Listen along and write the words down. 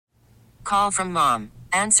Call from mom.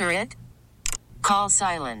 Answer it. Call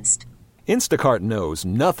silenced. Instacart knows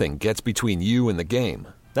nothing gets between you and the game.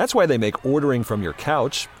 That's why they make ordering from your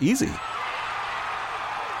couch easy.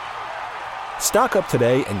 Stock up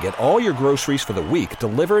today and get all your groceries for the week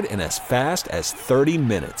delivered in as fast as 30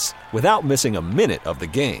 minutes without missing a minute of the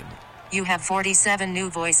game. You have 47 new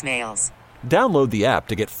voicemails. Download the app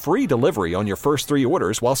to get free delivery on your first 3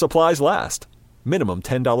 orders while supplies last. Minimum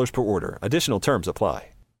 $10 per order. Additional terms apply.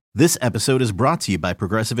 This episode is brought to you by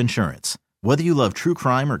Progressive Insurance. Whether you love true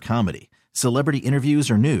crime or comedy, celebrity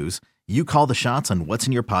interviews or news, you call the shots on what's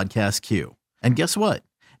in your podcast queue. And guess what?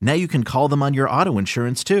 Now you can call them on your auto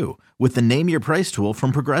insurance too with the Name Your Price tool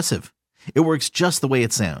from Progressive. It works just the way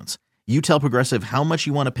it sounds. You tell Progressive how much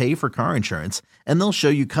you want to pay for car insurance, and they'll show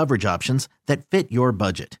you coverage options that fit your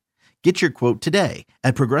budget. Get your quote today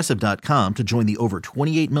at Progressive.com to join the over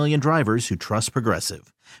 28 million drivers who trust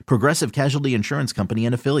Progressive. Progressive Casualty Insurance Company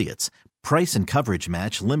and Affiliates. Price and coverage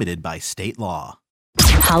match limited by state law.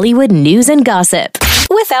 Hollywood news and gossip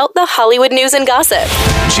without the Hollywood news and gossip.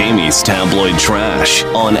 Jamie's Tabloid Trash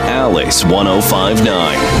on Alice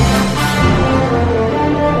 1059.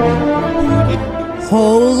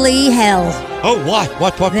 Holy hell. Oh,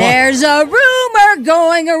 what? There's a rumor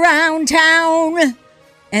going around town.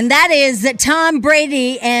 And that is that Tom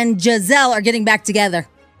Brady and Giselle are getting back together.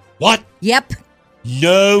 What? Yep.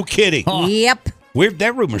 No kidding. Yep. Where'd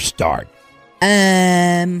that rumor start?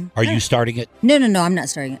 Are you starting it? No, I'm not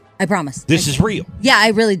starting it. I promise. This is real. Yeah, I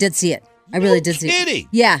really did see it. I really did see it. Kidding.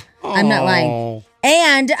 Yeah, I'm not lying.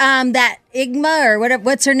 And that Igma or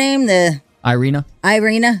what's her name? The Irina.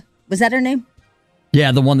 Was that her name?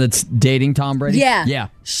 Yeah, the one that's dating Tom Brady? Yeah.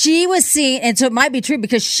 She was seen, and so it might be true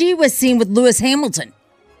because she was seen with Lewis Hamilton.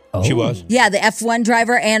 Oh. She was? Yeah, the F1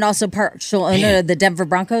 driver and also partial owner of the Denver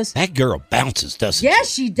Broncos. That girl bounces, doesn't she? Yes,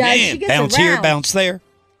 she does. Man, she gets bounce around. here, bounce there.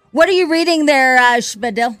 What are you reading there,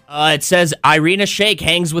 Spadil? It says Irina Shayk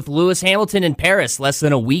hangs with Lewis Hamilton in Paris less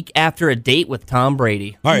than a week after a date with Tom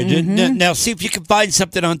Brady. All right, now see if you can find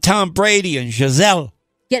something on Tom Brady and Giselle.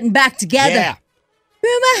 Getting back together. Yeah.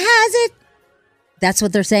 Rumor has it. That's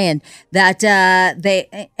what they're saying. That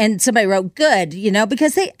they, and somebody wrote good,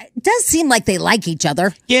 because it does seem like they like each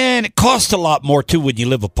other. Yeah, and it costs a lot more, too, when you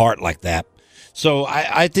live apart like that. So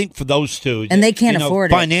I think for those two. And they can't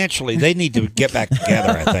afford it. Financially, they need to get back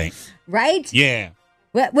together, I think. Right? Yeah.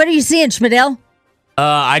 What are you seeing, Schmidl?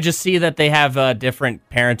 I just see that they have different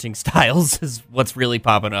parenting styles is what's really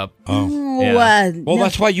popping up. Oh. Yeah. Well,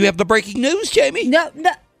 that's why you have the breaking news, Jamie. No.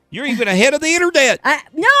 You're even ahead of the internet.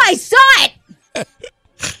 I saw it.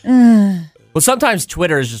 Well, sometimes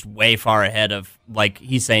Twitter is just way far ahead of, like,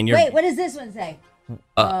 he's saying you're... Wait, what does this one say?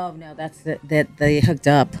 Oh, no, that's that they hooked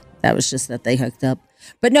up. That was just that they hooked up.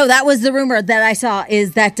 But no, that was the rumor that I saw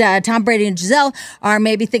is that Tom Brady and Giselle are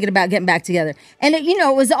maybe thinking about getting back together. And, it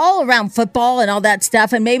was all around football and all that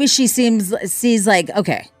stuff. And maybe she sees like,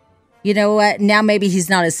 okay, you know what? Now maybe he's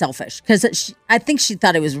not as selfish. Because I think she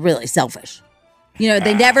thought it was really selfish.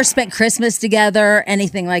 They never spent Christmas together,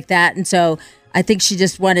 anything like that. And so I think she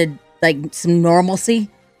just wanted like some normalcy.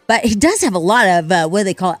 But he does have a lot of, what do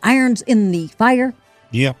they call it, irons in the fire.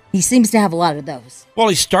 Yeah. He seems to have a lot of those. Well,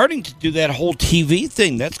 he's starting to do that whole TV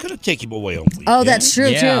thing. That's going to take him away on weekend. Oh, that's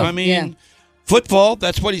true, too. I mean, football,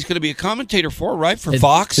 that's what he's going to be a commentator for, right? For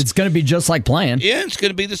Fox. It's going to be just like playing. Yeah, it's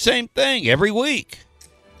going to be the same thing every week.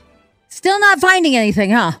 Still not finding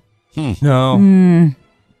anything, huh? No.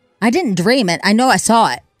 I didn't dream it. I know I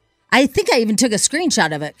saw it. I think I even took a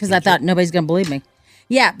screenshot of it because I thought nobody's going to believe me.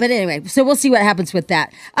 Yeah, but anyway, so we'll see what happens with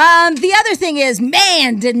that. The other thing is,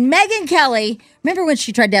 man, did Megyn Kelly, remember when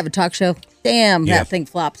she tried to have a talk show? Damn, that thing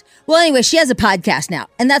flopped. Well, anyway, she has a podcast now,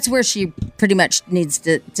 and that's where she pretty much needs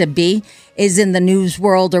to be, is in the news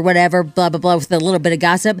world or whatever, blah, blah, blah, with a little bit of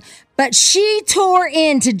gossip. But she tore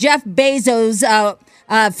into Jeff Bezos'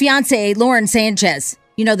 fiance, Lauren Sanchez.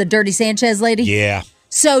 You know, the Dirty Sanchez lady? Yeah.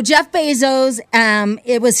 So Jeff Bezos,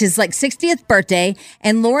 it was his 60th birthday,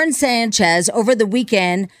 and Lauren Sanchez over the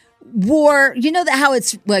weekend wore, how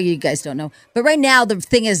it's, well, you guys don't know, but right now the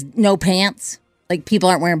thing is no pants. Like people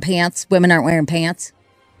aren't wearing pants, women aren't wearing pants.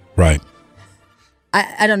 Right.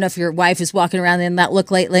 I don't know if your wife is walking around in that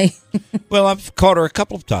look lately. Well, I've caught her a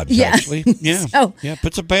couple of times, actually. Yeah.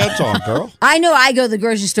 Put some pants on, girl. I know I go to the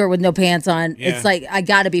grocery store with no pants on. Yeah. It's like I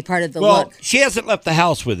got to be part of the well, look. She hasn't left the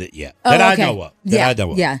house with it yet. Oh, that okay. I know of.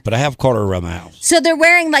 Yeah. But I have caught her around the house. So they're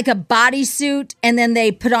wearing like a bodysuit, and then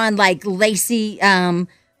they put on like lacy, kind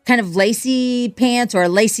of lacy pants or a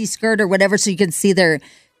lacy skirt or whatever, so you can see their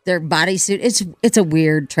bodysuit. It's a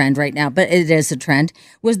weird trend right now, but it is a trend.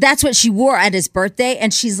 That's what she wore at his birthday,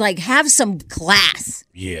 and she's like, have some class.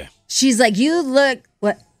 Yeah. She's like, you look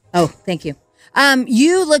what? Oh, thank you.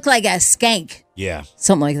 You look like a skank. Yeah.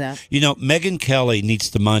 Something like that. You know, Megyn Kelly needs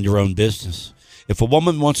to mind her own business. If a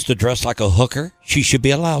woman wants to dress like a hooker, she should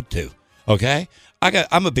be allowed to. Okay?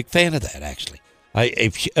 I'm a big fan of that, actually.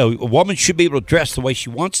 A woman should be able to dress the way she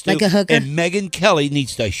wants to. Like a hooker? And Megyn Kelly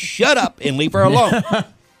needs to shut up and leave her alone.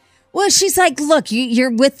 Well, she's like, look,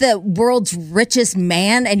 you're with the world's richest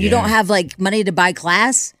man and you don't have like money to buy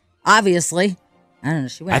class. Obviously. I don't know.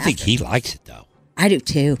 She went I think after he likes it, though. I do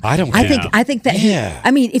too. I don't I know. think that Yeah.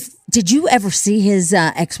 I mean, did you ever see his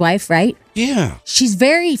ex-wife, right? Yeah. She's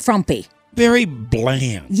very frumpy. Very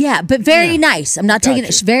bland. Yeah, but very nice. I'm not taking it.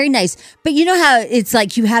 Gotcha. She's very nice. But you know how it's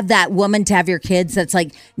like you have that woman to have your kids that's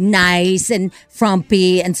like nice and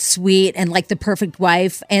frumpy and sweet and like the perfect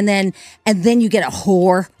wife, and then you get a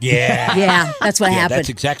whore. Yeah. Yeah, that's what happened. That's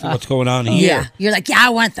exactly what's going on here. Yeah, you're like, I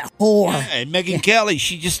want the whore. And Megyn Kelly,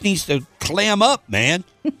 she just needs to clam up, man.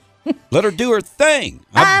 Let her do her thing.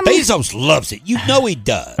 Bezos loves it. You know he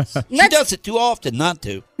does. He does it too often not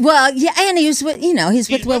to. Well, yeah, and he was with,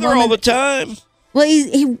 he's with with a her woman all the time. Well,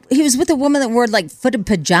 he was with a woman that wore like footed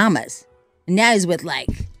pajamas, and now he's with like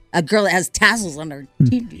a girl that has tassels on her.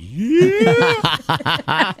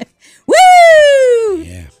 Woo!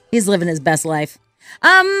 Yeah. He's living his best life.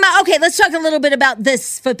 Okay, let's talk a little bit about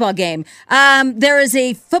this football game. There is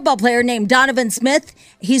a football player named Donovan Smith.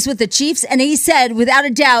 He's with the Chiefs, and he said, without a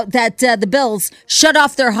doubt, that the Bills shut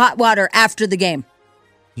off their hot water after the game.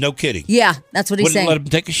 No kidding. Yeah, that's what he's saying. Wouldn't let him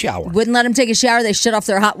take a shower. Wouldn't let him take a shower. They shut off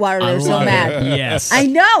their hot water. They're so mad. Yes. I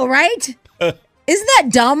know, right? Isn't that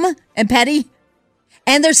dumb and petty?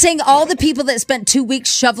 And they're saying all the people that spent 2 weeks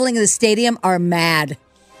shoveling the stadium are mad.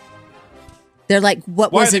 They're like,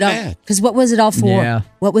 what Why was are it they all? mad? Because what was it all for? Yeah.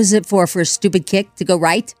 What was it for? For a stupid kick to go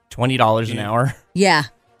right? $20 an hour. Yeah,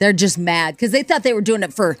 they're just mad because they thought they were doing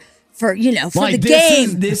it for like, the this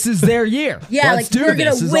game. This is their year. Yeah, Let's like, do we're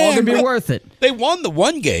gonna this. It's all going to win. be worth it. They won the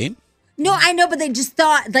one game. No, I know, but they just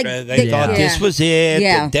thought like They thought this was it,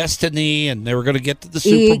 the destiny, and they were going to get to the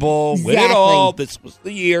Super Bowl, win it all. This was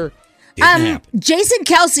the year. Didn't happen. Jason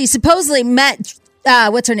Kelsey supposedly met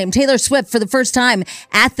what's her name, Taylor Swift, for the first time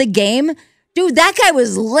at the game. Dude, that guy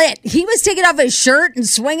was lit. He was taking off his shirt and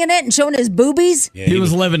swinging it and showing his boobies. Yeah, He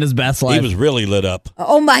was living his best life. He was really lit up.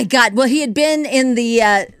 Oh my God! Well, he had been in the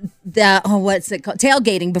what's it called,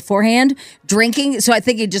 tailgating beforehand, drinking. So I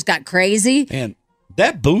think he just got crazy. And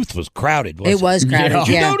that booth was crowded. Wasn't It was crowded. Yeah. Did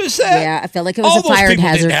you Yeah. notice that? Yeah, I felt like it was All a fire those people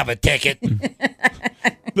hazard. didn't have a ticket.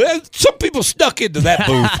 Some people snuck into that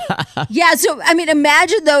booth. Yeah. So I mean,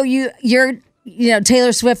 imagine though you're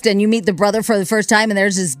Taylor Swift and you meet the brother for the first time and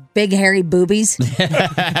there's his big hairy boobies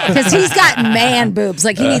because he's got man boobs,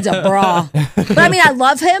 like he needs a bra. But I mean, I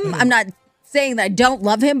love him. I'm not saying that I don't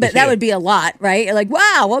love him, but that would be a lot, right? You're like,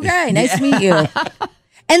 wow, okay, nice to meet you. And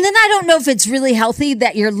then I don't know if it's really healthy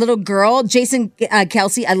that your little girl, Jason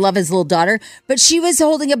Kelsey, I love his little daughter, but she was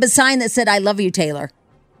holding up a sign that said, I love you, Taylor.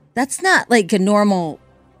 That's not like a normal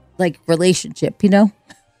like relationship,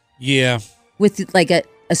 Yeah. with like a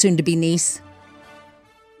soon-to-be niece.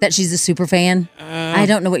 That she's a super fan. I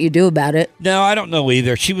don't know what you do about it. No, I don't know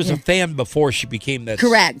either. She was a fan before she became that.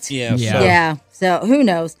 Correct. Yeah. Yeah. So. Yeah. So who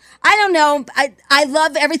knows? I don't know. I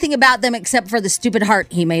love everything about them except for the stupid heart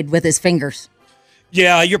he made with his fingers.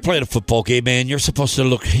 Yeah, you're playing a football game, man. You're supposed to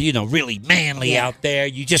look, really manly out there.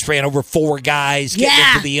 You just ran over 4 guys, getting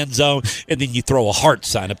into the end zone, and then you throw a heart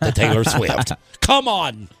sign up to Taylor Swift. Come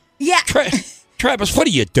on. Yeah. Travis, what are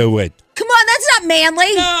you doing? Come on, that's not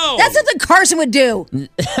manly. No. That's something Carson would do.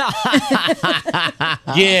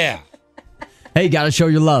 Yeah. Hey, got to show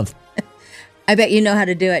your love. I bet you know how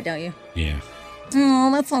to do it, don't you? Yeah.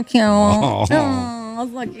 Oh, that's so cute. Oh.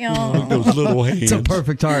 That's so cute. Those little hands. It's a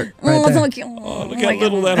perfect heart right Oh, that's there. so cute. Oh, look how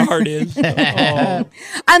little that heart is. Oh.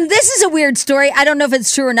 This is a weird story. I don't know if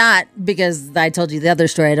it's true or not because I told you the other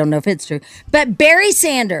story. I don't know if it's true. But Barry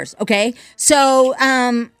Sanders, okay? So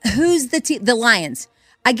who's the Lions?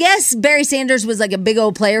 I guess Barry Sanders was like a big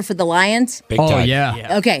old player for the Lions. Big Oh, time.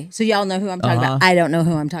 yeah. Okay, so y'all know who I'm talking about. I don't know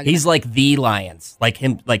who I'm talking He's about. like the Lions. Like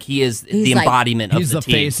him. Like he is He's the like- embodiment of He's the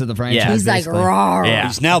team. face of the franchise. Yeah. He's like, basically. rawr. Yeah.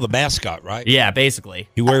 He's now the mascot, right? Yeah, basically.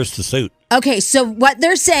 He wears the suit. Okay, so what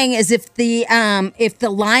they're saying is if the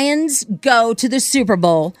Lions go to the Super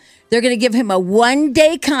Bowl, they're going to give him a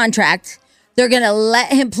 1-day contract. They're going to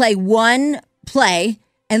let him play one play,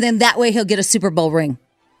 and then that way he'll get a Super Bowl ring.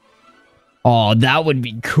 Oh, that would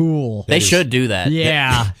be cool. They should do that.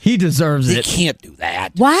 Yeah, he deserves They it. can't do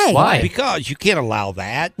that. Why? Why? Because you can't allow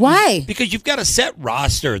that. Why? Because you've got a set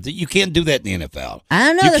roster that you can't do that in the NFL. I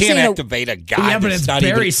don't know. You They're can't saying activate a guy. Yeah, but that's it's not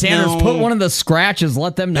Barry even, Sanders. No. Put one of the scratches.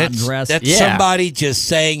 Let them not dress. That's Yeah. somebody just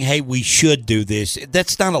saying, "Hey, we should do this."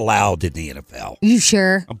 That's not allowed in the NFL. You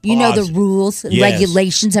sure? I'm You know the positive. rules and Yes.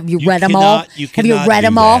 regulations. Have you You read them all? cannot- you Have you cannot read do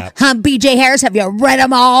them all? that. Huh, BJ Harris? Have you read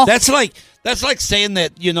them all? That's like saying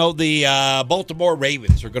that the Baltimore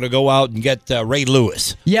Ravens are going to go out and get Ray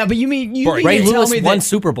Lewis. Yeah, but you mean Ray to tell Lewis me won that,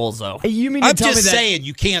 Super Bowls, though. You mean to I'm tell me just that? saying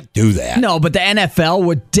you can't do that. No, but the NFL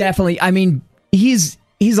would definitely. I mean, he's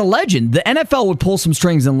a legend. The NFL would pull some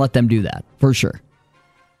strings and let them do that for sure.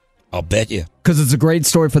 I'll bet you. Because it's a great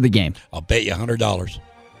story for the game. I'll bet you $100.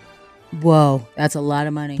 Whoa, that's a lot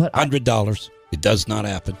of money. But $100. It does not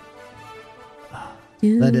happen.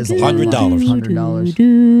 that is a lot. $100.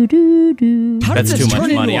 $100. How does That's this too turn much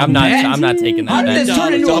into money. a I'm bet? not taking How that. did this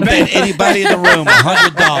turn into a I'll bet? bet anybody in the room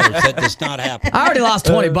 $100. That does not happen. I already lost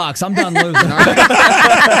 $20. I'm done losing. All right.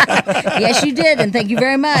 Yes, you did, and thank you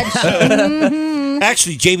very much.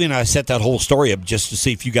 Actually, Jamie and I set that whole story up just to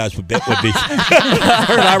see if you guys would bet with me.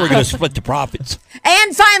 Her and I were going to split the profits.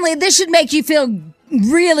 And finally, this should make you feel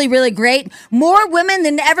really, really great. More women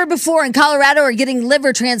than ever before in Colorado are getting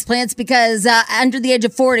liver transplants because under the age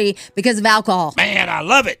of 40 because of alcohol. Man, I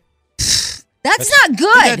love it. That's not Isn't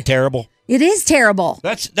good. that terrible? It is terrible.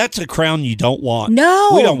 That's a crown you don't want.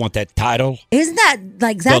 No. We don't want that title. Isn't that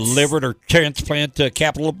like that's The liver or transplant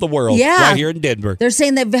capital of the world. Yeah. Right here in Denver. They're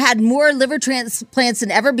saying they've had more liver transplants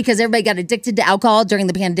than ever because everybody got addicted to alcohol during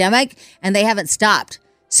the pandemic and they haven't stopped.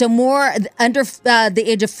 So more under the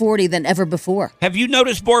age of 40 than ever before. Have you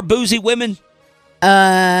noticed more boozy women?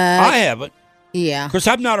 I haven't. Yeah. Of course,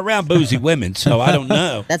 I'm not around boozy women, so I don't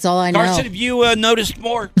know. That's all I know. Carson, have you noticed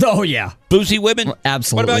more Oh, yeah. boozy women?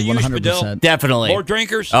 Absolutely. What about you, 100%. Spadil? Definitely. More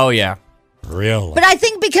drinkers? Oh, yeah. Really? But I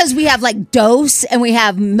think because we have like dose and we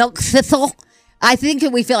have milk thistle, I think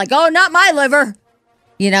that we feel like, oh, not my liver.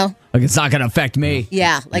 You know? Like, it's not going to affect me.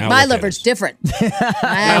 Yeah. Like Now my look at liver's us. different.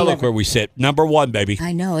 My Now look liver. where we sit. Number one, baby.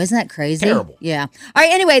 I know. Isn't that crazy? Terrible. Yeah. All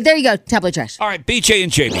right. Anyway, there you go. Tabloid trash. All right, BJ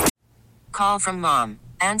and Jamie. Call from mom.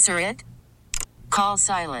 Answer it. Call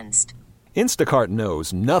silenced. Instacart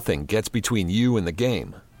knows nothing gets between you and the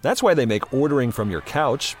game. That's why they make ordering from your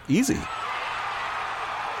couch easy.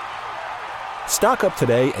 Stock up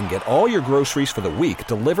today and get all your groceries for the week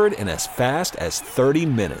delivered in as fast as 30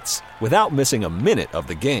 minutes without missing a minute of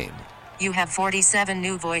the game. You have 47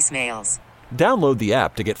 new voicemails. Download the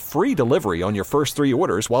app to get free delivery on your first 3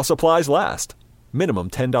 orders while supplies last. Minimum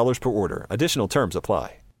 $10 per order. Additional terms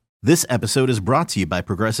apply. This episode is brought to you by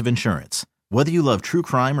Progressive Insurance. Whether you love true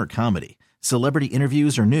crime or comedy, celebrity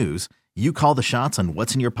interviews or news, you call the shots on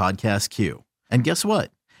what's in your podcast queue. And guess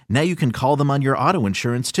what? Now you can call them on your auto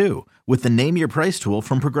insurance too with the Name Your Price tool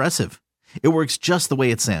from Progressive. It works just the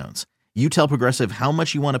way it sounds. You tell Progressive how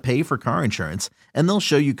much you want to pay for car insurance, and they'll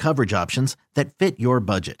show you coverage options that fit your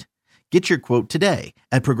budget. Get your quote today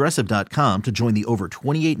at Progressive.com to join the over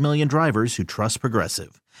 28 million drivers who trust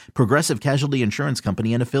Progressive. Progressive Casualty Insurance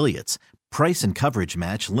Company and Affiliates. Price and coverage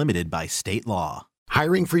match limited by state law.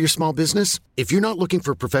 Hiring for your small business? If you're not looking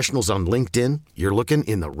for professionals on LinkedIn, you're looking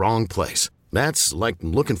in the wrong place. That's like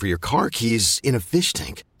looking for your car keys in a fish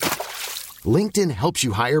tank. LinkedIn helps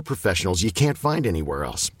you hire professionals you can't find anywhere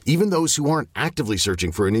else, even those who aren't actively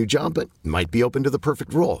searching for a new job but might be open to the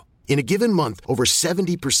perfect role. In a given month, over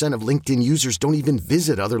 70% of LinkedIn users don't even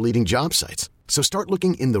visit other leading job sites. So start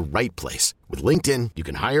looking in the right place. With LinkedIn, you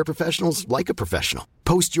can hire professionals like a professional.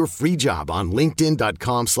 Post your free job on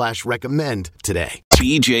linkedin.com/recommend today.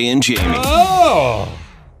 BJ and Jamie. Oh.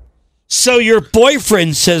 So your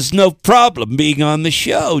boyfriend says no problem being on the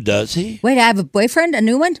show, does he? Wait, I have a boyfriend? A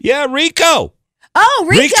new one? Yeah, Rico. Oh,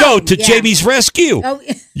 Rico to Yeah. Jamie's rescue. Oh,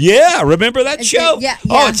 Yeah, remember that show? Yeah,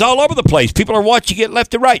 Oh, yeah. it's all over the place. People are watching it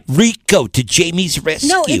left and right. Rico to Jamie's rescue.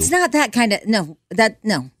 no, it's not that kind of. No.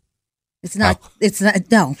 It's not. Oh. It's not.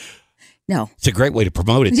 No. It's a great way to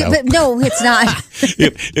promote it, though. But no, it's not.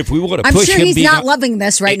 if we want to I'm push sure him he's being not on- loving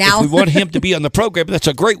this right now. If we want him to be on the program, that's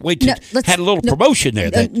a great way to have a little promotion there.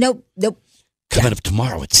 That Nope. coming up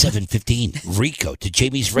tomorrow at 7:15. Rico to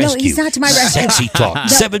Jamie's rescue. No, he's not to my rescue. Sexy talk. No,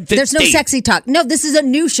 7:15. there's no sexy talk. No, this is a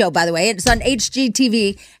new show, by the way. It's on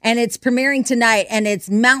HGTV, and it's premiering tonight, and it's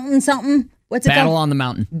Mountain something. What's it Battle called? on the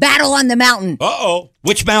Mountain. Battle on the Mountain. Uh-oh.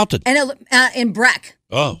 Which mountain? And in Breck.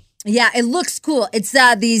 Oh. Yeah, it looks cool. It's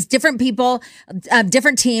these different people,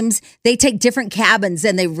 different teams. They take different cabins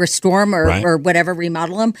and they restore them or whatever,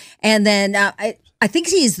 remodel them. And then I think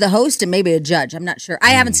he's the host and maybe a judge. I'm not sure.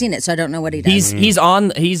 I haven't seen it, so I don't know what he does.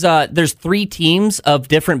 There's 3 teams of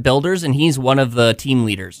different builders, and he's one of the team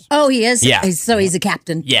leaders. Oh, he is? Yeah. So he's a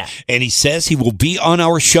captain. Yeah. And he says he will be on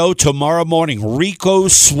our show tomorrow morning. Rico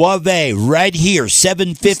Suave, right here,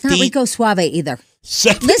 7:50. It's not Rico Suave either.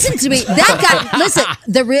 Listen to me. That guy, listen,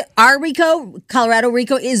 our Rico, Colorado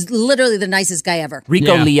Rico, is literally the nicest guy ever.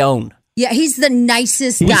 Rico Leon. Yeah, he's the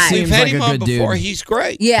nicest guy. We've had him on before. He's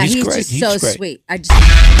great. Yeah, he's great. just so sweet.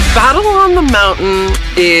 Battle on the Mountain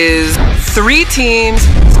is 3 teams,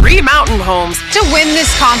 3 mountain homes. To win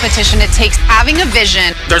this competition, it takes having a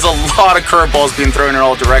vision. There's a lot of curveballs being thrown in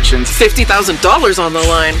all directions. $50,000 on the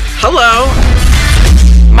line. Hello.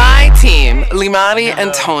 My team, Limari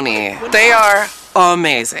and Tony, they are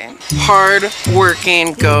amazing.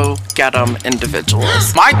 Hard-working, go-get-em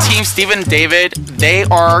individuals. My team, Steven and David, they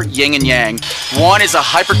are yin and yang. One is a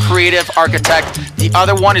hyper-creative architect. The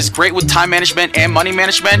other one is great with time management and money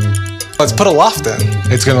management. Let's put a loft in.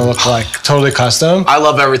 It's going to look like totally custom. I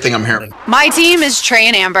love everything I'm hearing. My team is Trey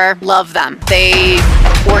and Amber. Love them. They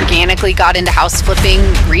organically got into house flipping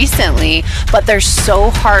recently, but they're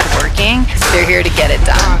so hardworking. They're here to get it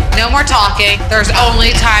done. No more talking. There's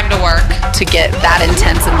only time to work. To get that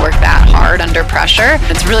intense and work that hard under pressure,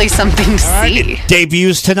 it's really something to see.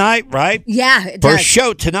 Debuts tonight, right? Yeah, it does. First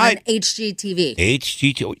show tonight. On HGTV.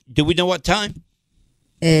 HGTV. Do we know what time?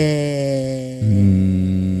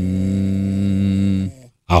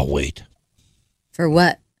 I'll wait. For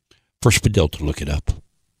what? For Spadil to look it up.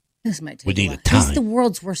 This might take We need a a time. He's the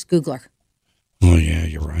world's worst Googler. Oh, yeah,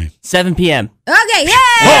 you're right. 7 p.m. Okay, yay!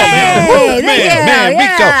 Oh, man, yeah.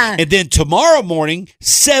 Rico. And then tomorrow morning,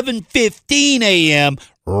 7:15 a.m.,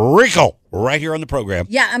 Rico, right here on the program.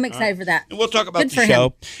 Yeah, I'm excited for that. And we'll talk about Good the for show.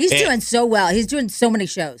 him. He's doing so well. He's doing so many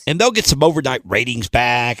shows. And they'll get some overnight ratings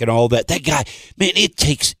back and all that. That guy, man,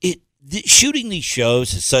 shooting these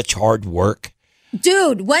shows is such hard work.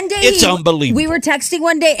 Dude, one day It's unbelievable. We were texting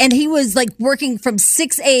one day, and he was like working from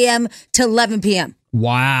 6 a.m. to 11 p.m.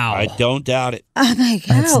 Wow. I don't doubt it. Oh, my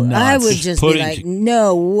God. I would just be like,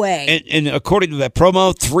 no way. And according to that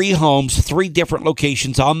promo, 3 homes, 3 different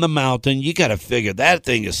locations on the mountain. You got to figure that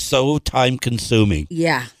thing is so time consuming.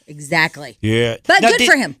 Yeah, exactly. Yeah. But good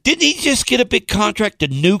for him. Didn't he just get a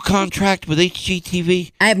new contract with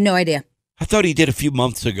HGTV? I have no idea. I thought he did a few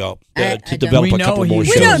months ago to develop a couple more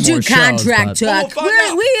shows. We don't do contract talk.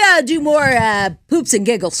 We do more poops and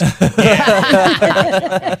giggles. Well,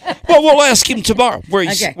 we'll ask him tomorrow where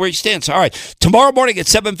he stands. All right. Tomorrow morning at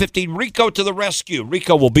 7:15, Rico to the rescue.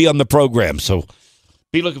 Rico will be on the program, so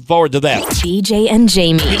be looking forward to that. BJ and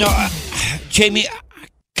Jamie. You know, Jamie, I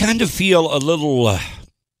kind of feel a little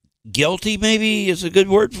guilty, maybe is a good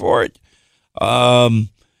word for it.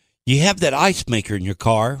 You have that ice maker in your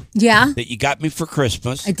car. Yeah. That you got me for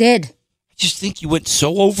Christmas. I did. I just think you went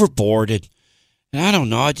so overboard. And I don't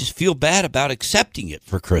know. I just feel bad about accepting it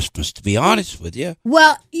for Christmas, to be honest with you.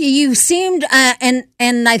 Well, you seemed,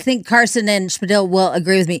 and I think Carson and Spadil will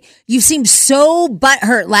agree with me, you seemed so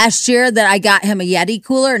butthurt last year that I got him a Yeti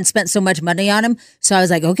cooler and spent so much money on him. So I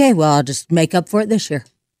was like, okay, well, I'll just make up for it this year.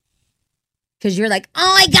 Because you're like,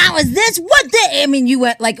 all I got was this. What the? I mean, you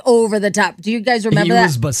went like over the top. Do you guys remember that? He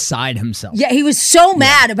was beside himself. Yeah, he was so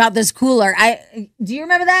mad about this cooler. Do you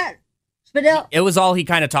remember that, Spadil? It was all he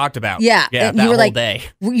kind of talked about. Yeah. Yeah, that whole like, day.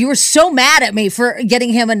 You were so mad at me for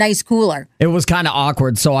getting him a nice cooler. It was kind of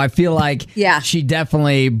awkward, so I feel like she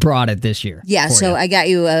definitely brought it this year. Yeah, so I got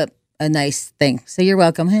you a nice thing. So you're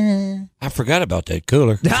welcome. I forgot about that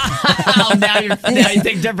cooler. now you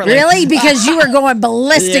think differently. Really? Because you were going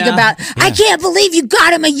ballistic about, I can't believe you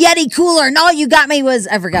got him a Yeti cooler and all you got me was,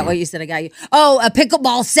 I forgot what you said I got you. Oh, a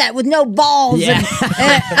pickleball set with no balls. Yeah.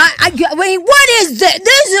 Wait, what is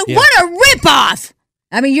this? What a ripoff.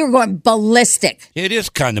 I mean, you were going ballistic. It is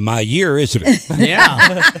kind of my year, isn't it?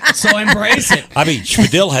 Yeah. So embrace it. I mean,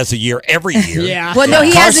 Spadil has a year every year. Yeah. Well, no,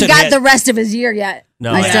 he Carson hasn't got the rest of his year yet.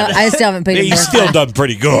 No, I still haven't paid him. He's still done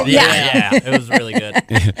pretty good. Yeah, it was really good.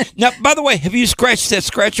 Now, by the way, have you scratched that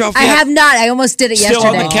scratch off yet? I have not. I almost did it yesterday.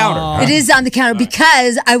 Still on the counter. It is on the counter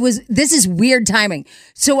because this is weird timing.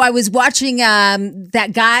 So I was watching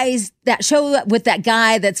that show with that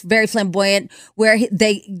guy that's very flamboyant where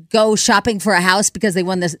they go shopping for a house because they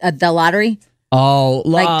won the lottery. Oh,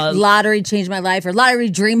 Lottery Changed My Life or Lottery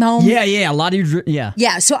Dream Home. Yeah, Lottery, yeah.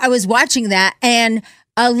 Yeah, so I was watching that and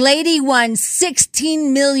a lady won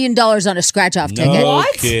 $16 million on a scratch-off ticket. No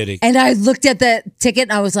kidding. And I looked at the ticket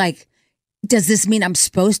and I was like, does this mean I'm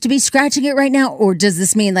supposed to be scratching it right now? Or does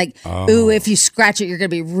this mean like, ooh, if you scratch it, you're going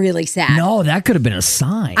to be really sad? No, that could have been a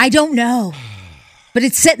sign. I don't know. But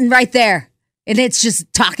it's sitting right there and it's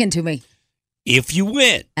just talking to me. If you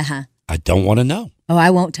win, I don't want to know. Oh, I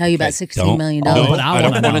won't tell you about $16 million. No, but I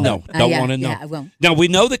don't want to know. Don't want to know. Yeah, I won't. Now, we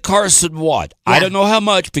know that Carson won. Yeah. I don't know how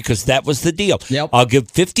much because that was the deal. Yep. I'll give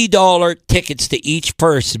 $50 tickets to each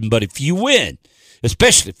person, but if you win,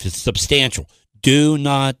 especially if it's substantial, do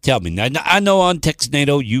not tell me. Now, I know on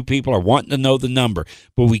Texnado you people are wanting to know the number,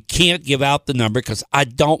 but we can't give out the number because I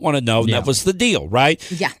don't want to know. Yeah. That was the deal,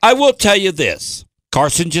 right? Yeah. I will tell you this.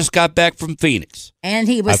 Carson just got back from Phoenix. And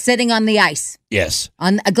he was sitting on the ice. Yes.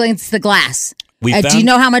 Against the glass. We Do you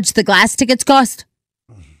know how much the glass tickets cost?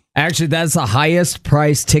 Actually, that's the highest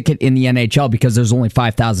price ticket in the NHL because there's only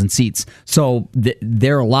 5,000 seats. So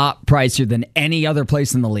they're a lot pricier than any other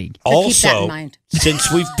place in the league. So keep that in mind.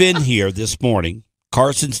 Since we've been here this morning,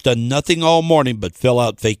 Carson's done nothing all morning but fill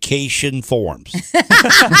out vacation forms.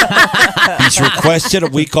 He's requested a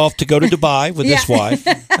week off to go to Dubai with his wife.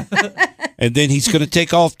 And then he's going to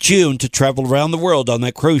take off June to travel around the world on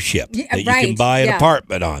that cruise ship that you can buy an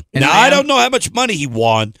apartment on. And now, I don't know how much money he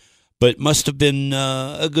won, but it must have been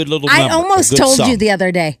a good little number. I almost told you the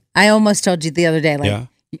other day. Yeah.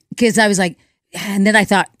 Because I was like, and then I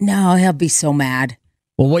thought, no, he'll be so mad.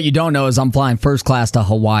 Well, what you don't know is I'm flying first class to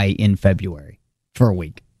Hawaii in February for a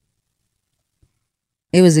week.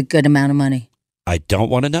 It was a good amount of money. I don't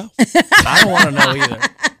want to know. I don't want to know either.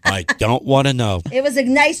 I don't want to know. It was a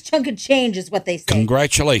nice chunk of change is what they say.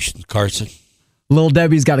 Congratulations, Carson. Little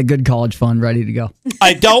Debbie's got a good college fund ready to go.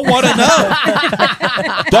 I don't want to know.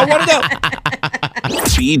 Don't want to know.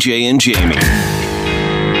 BJ and Jamie.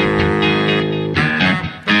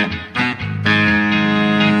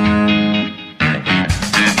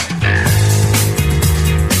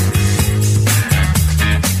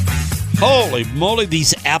 Holy moly,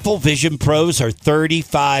 these Apple Vision Pros are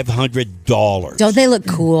 $3,500. Don't they look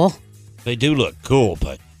cool? They do look cool,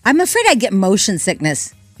 but I'm afraid I get motion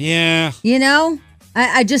sickness. yeah. You know?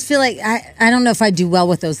 I just feel like I don't know if I do well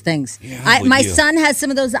with those things. Yeah, My son has some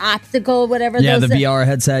of those optical whatever. Yeah, those the VR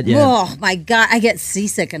headset. Yeah. Oh my God, I get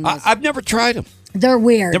seasick in those. I've never tried them. They're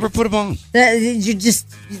weird. Never put them on. You're just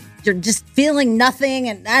feeling nothing,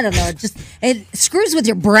 and I don't know. It screws with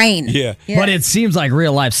your brain. Yeah. But it seems like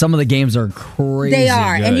real life. Some of the games are crazy. They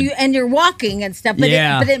are, good. and you're walking and stuff. But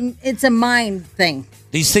it's a mind thing.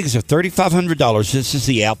 These things are $3,500. This is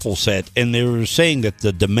the Apple set, and they were saying that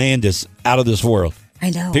the demand is out of this world. I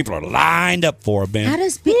know. People are lined up for it, man. How do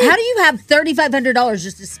you have $3,500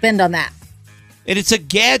 just to spend on that? And it's a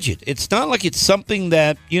gadget. It's not like it's something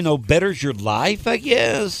that, betters your life, I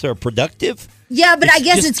guess, or productive. Yeah, but I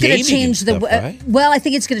guess it's going to gaming change the and stuff, right? Well, I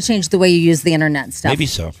think it's going to change the way you use the internet and stuff. Maybe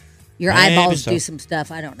so. Your eyeballs do some stuff.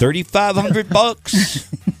 I don't know. $3,500.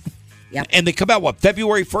 Yep. And they come out,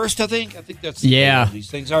 February 1st, I think? I think that's the date of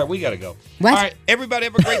these things. All right, we got to go. What? All right, everybody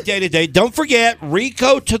have a great day today. Don't forget,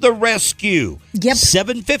 Rico to the rescue. Yep.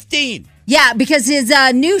 7:15. Yeah, because his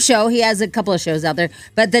new show, he has a couple of shows out there,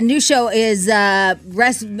 but the new show is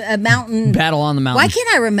Mountain... Battle on the Mountain. Why can't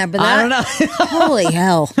I remember that? I don't know. Holy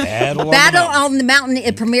hell. Battle on the Mountain.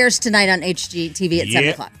 It premieres tonight on HGTV at 7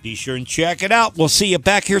 o'clock. Be sure and check it out. We'll see you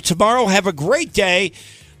back here tomorrow. Have a great day.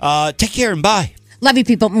 Take care and bye. Love you,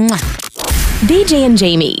 people. Mwah. BJ and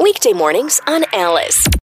Jamie, weekday mornings on Alice.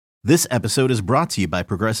 This episode is brought to you by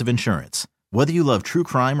Progressive Insurance. Whether you love true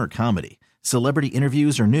crime or comedy, celebrity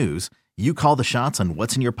interviews or news, you call the shots on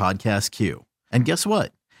what's in your podcast queue. And guess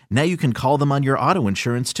what? Now you can call them on your auto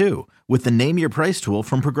insurance too with the Name Your Price tool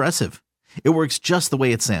from Progressive. It works just the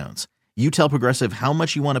way it sounds. You tell Progressive how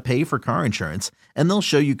much you want to pay for car insurance, and they'll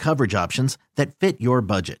show you coverage options that fit your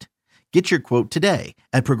budget. Get your quote today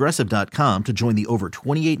at Progressive.com to join the over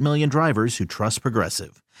 28 million drivers who trust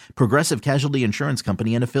Progressive. Progressive Casualty Insurance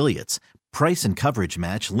Company and Affiliates. Price and coverage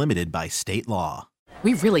match limited by state law.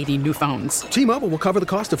 We really need new phones. T-Mobile will cover the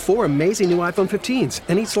cost of 4 amazing new iPhone 15s,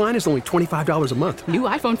 and each line is only $25 a month. New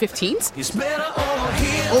iPhone 15s? It's better over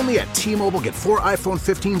here. Only at T-Mobile, get 4 iPhone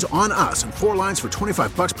 15s on us and 4 lines for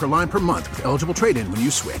 $25 per line per month with eligible trade-in when you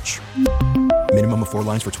switch. Minimum of 4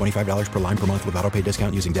 lines for $25 per line per month with autopay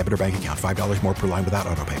discount using debit or bank account. $5 more per line without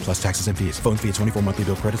autopay, plus taxes and fees. Phone fee at 24 monthly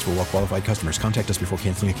bill credits for well-qualified customers. Contact us before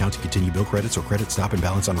canceling account to continue bill credits or credit stop and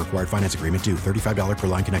balance on required finance agreement due. $35 per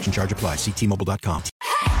line connection charge applies. See T-Mobile.com.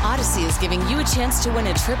 Odyssey is giving you a chance to win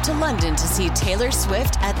a trip to London to see Taylor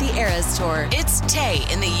Swift at the Eras Tour. It's Tay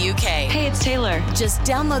in the UK. Hey, it's Taylor. Just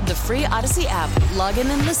download the free Odyssey app, log in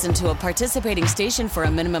and listen to a participating station for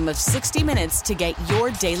a minimum of 60 minutes to get your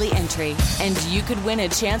daily entry. And you could win a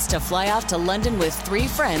chance to fly off to London with 3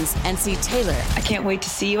 friends and see Taylor. I can't wait to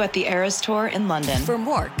see you at the Eras Tour in London. For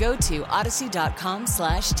more, go to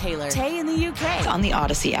odyssey.com/Taylor. Tay in the UK. It's on the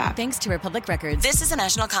Odyssey app. Thanks to Republic Records. This is a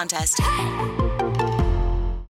national contest.